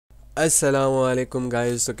अस्सलामुअलैकुम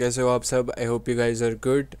गाइस। तो कैसे हो आप सब? I hope you guys are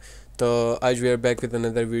good. तो आज we are back with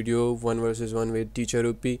another video, one versus one with teacher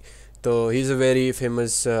रूपी। तो he is a very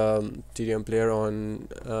famous TDM player on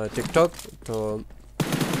TikTok. तो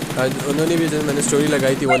आज उन्होंने भी, जैसे मैंने स्टोरी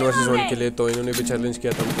लगाई थी 1 वर्सेस 1 के लिए, तो इन्होंने भी चैलेंज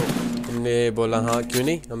किया था हमको। हमने बोला हाँ क्यों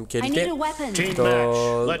नहीं, हम खेलते। तो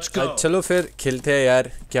आज चलो फिर खेलते हैं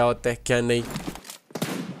यार, क्या होता है क्या नहीं।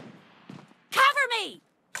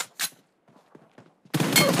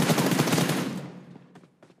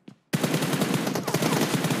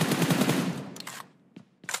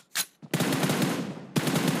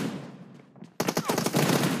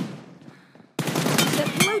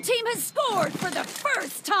 Team has scored for the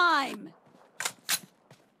first time.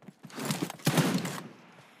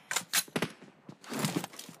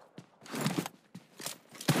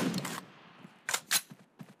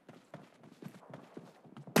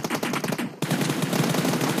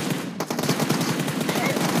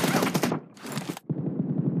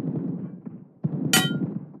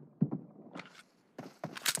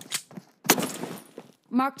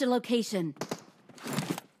 Marked a location.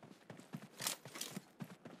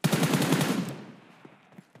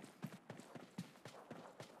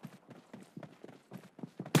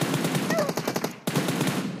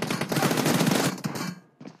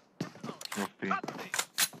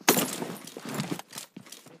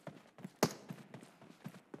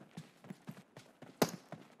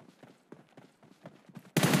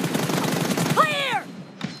 Clear!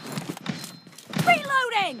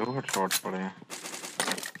 Reloading! दो शॉट पड़े हैं।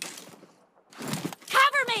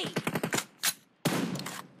 Cover me!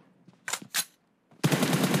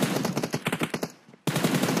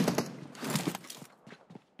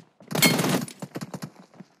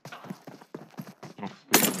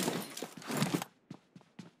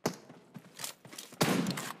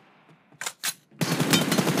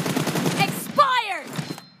 Expired!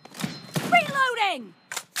 Reloading!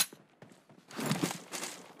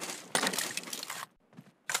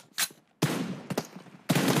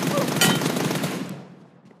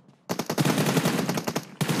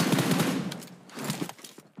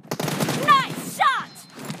 Nice shot!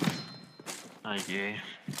 ये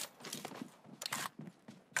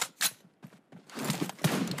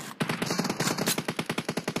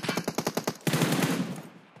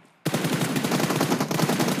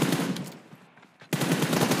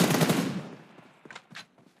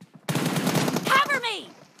Cover me!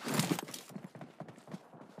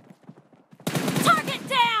 Target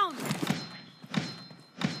down!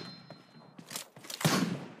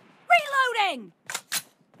 Reloading!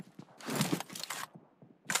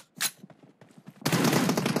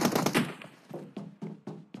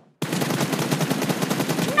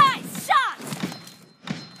 Nice shot!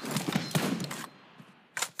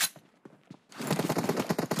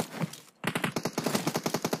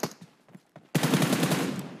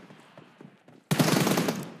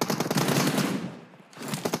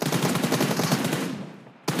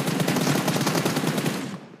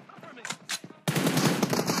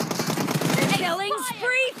 Killing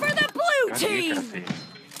spree for the blue यार ये team! कैसे?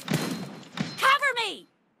 Cover me!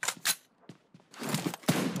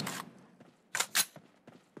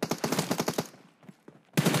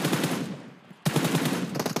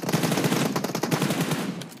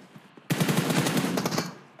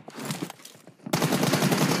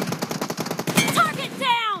 Target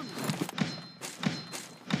down!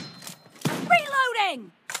 Reloading!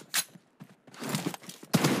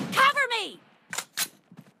 Cover me!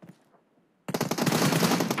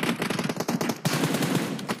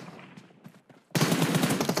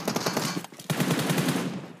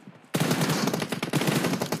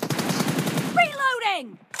 Reloading!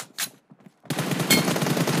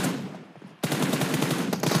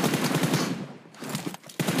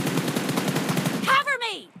 Cover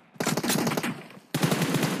me!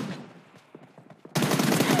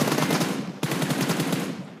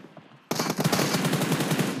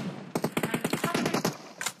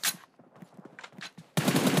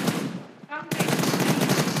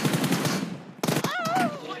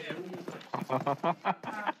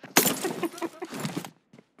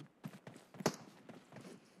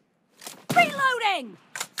 Reloading!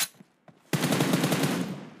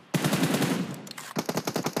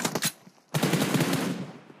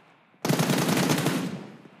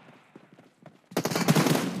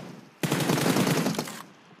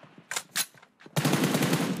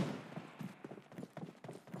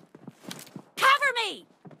 Cover me!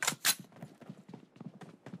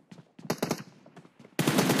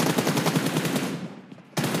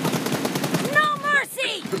 No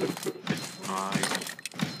mercy! Nice.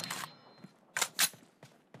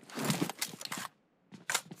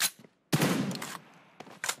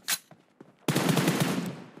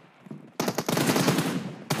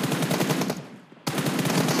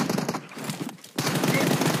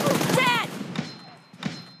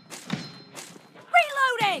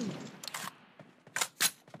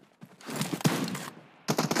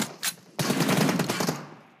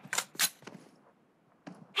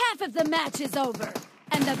 Half of the match is over,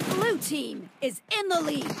 and the blue team is in the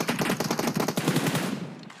lead.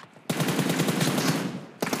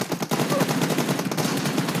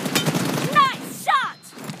 Nice shot!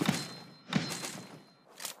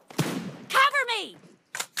 Cover me!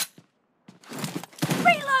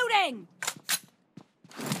 Reloading!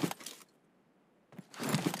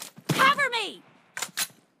 Cover me!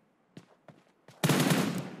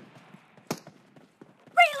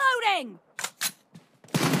 Reloading!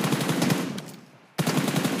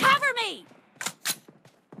 Cover me!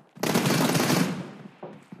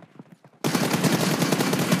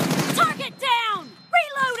 Target down!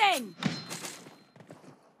 Reloading!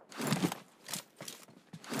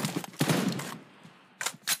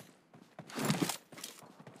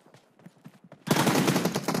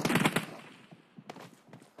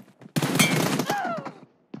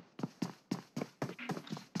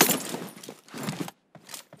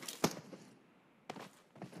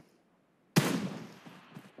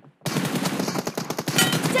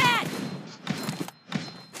 Dead!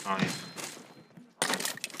 Nice.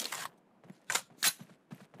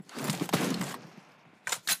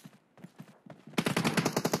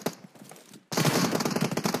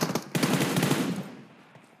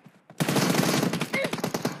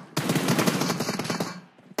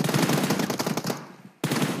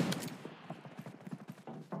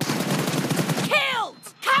 Killed!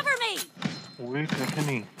 Cover me! Wait, कैसे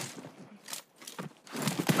नहीं?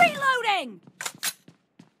 Reloading!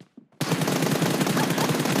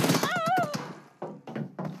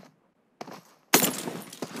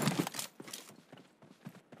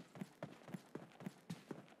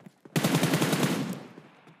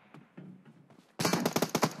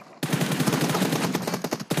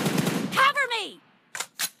 Cover me!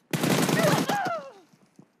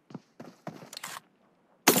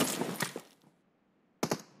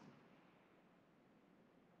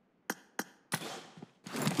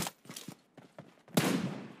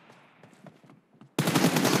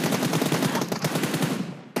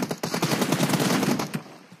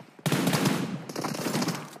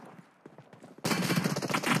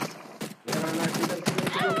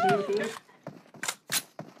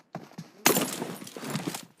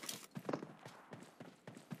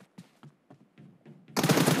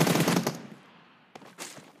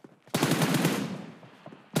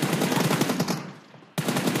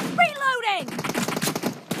 Reloading!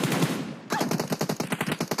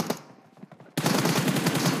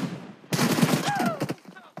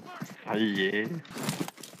 ये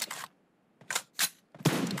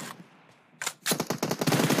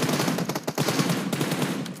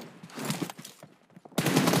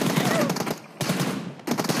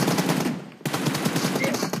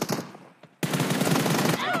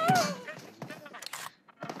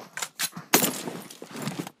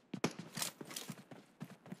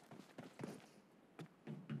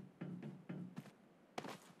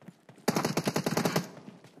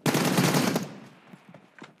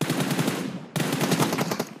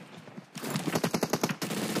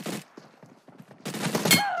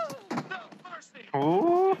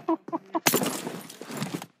Oh.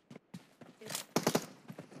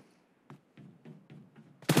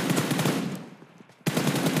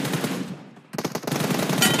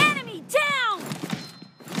 Enemy down!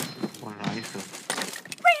 Oh, nice.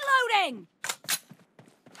 Reloading!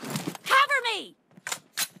 Cover me!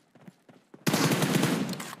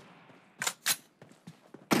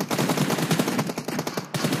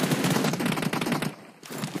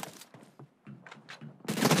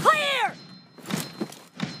 Clear!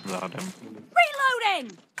 Got him.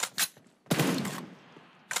 Reloading!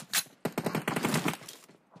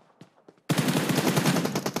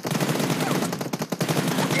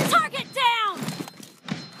 Target down!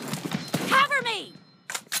 Cover me!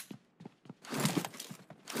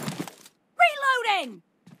 Reloading!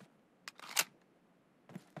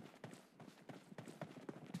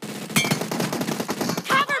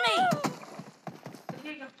 Cover me!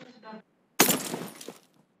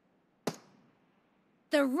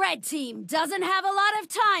 The red team doesn't have a lot of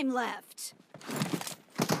time left.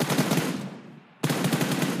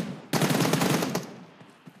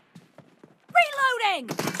 Reloading!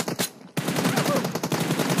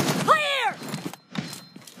 Clear!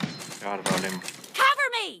 Got him. Cover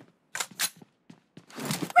me!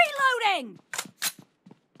 Reloading!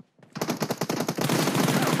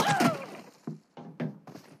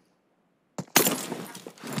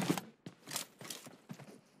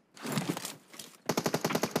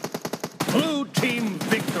 Blue team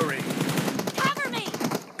victory!